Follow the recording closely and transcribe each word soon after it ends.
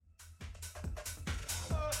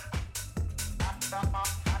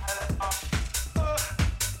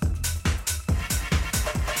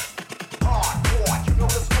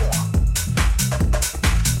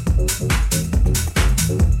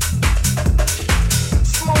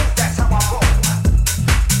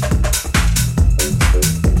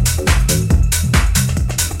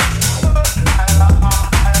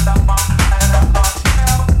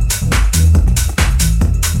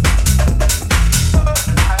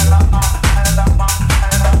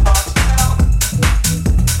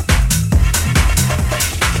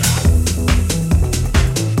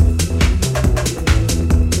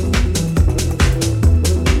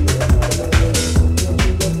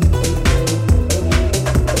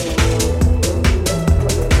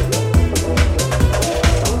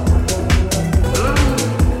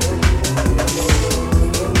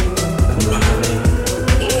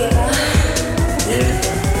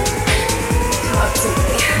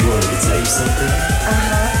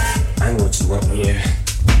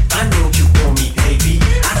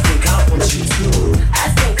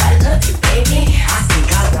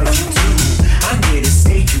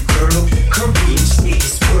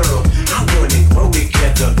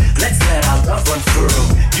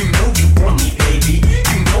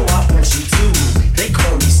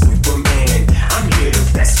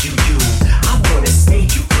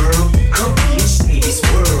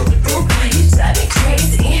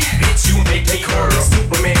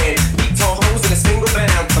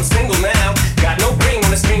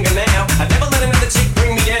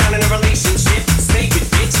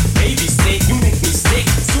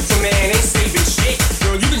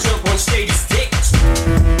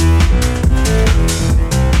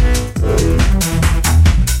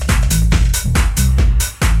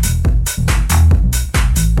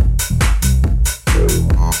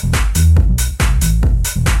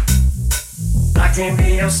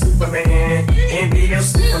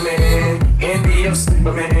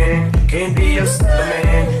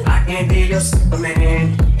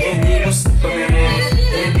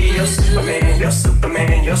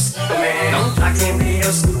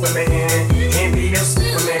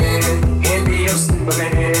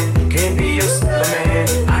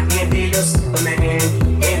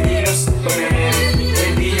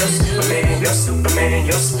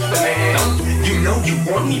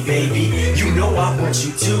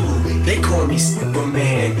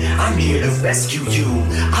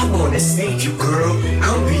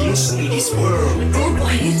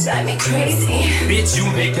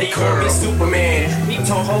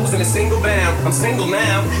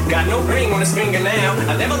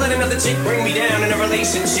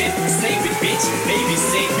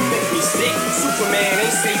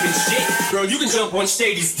On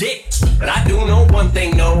Shady's dick, but I do know one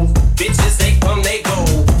thing, no, bitches they come, they go.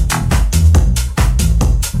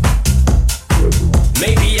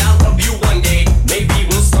 Maybe I'll love you one day, maybe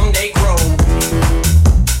we'll someday grow.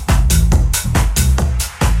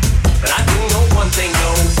 But I do know one thing,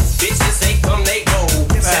 no, bitches they come, they go.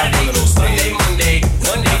 Saturday through Sunday, Monday,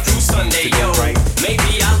 Monday through Sunday, yo.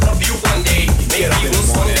 Maybe I'll love you one day, maybe we'll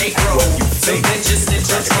someday grow. So then just sit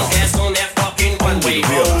your drunk ass on that fucking one-way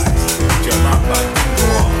road. You're not about to go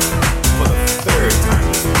off for the third time,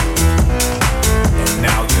 and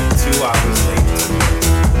now you're 2 hours late.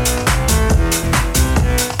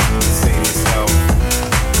 Say to yourself,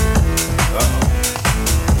 uh-oh,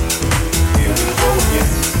 here we go again.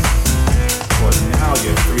 Well, now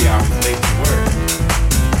you're 3 hours late to work.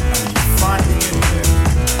 I mean, you finally get there.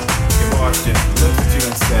 Your boss just looks at you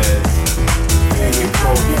and says, here you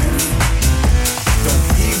go again. Don't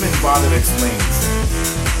even bother to explain yourself.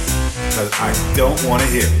 Because I don't want to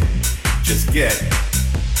hear it. Just get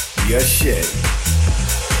your shit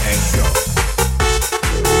and go.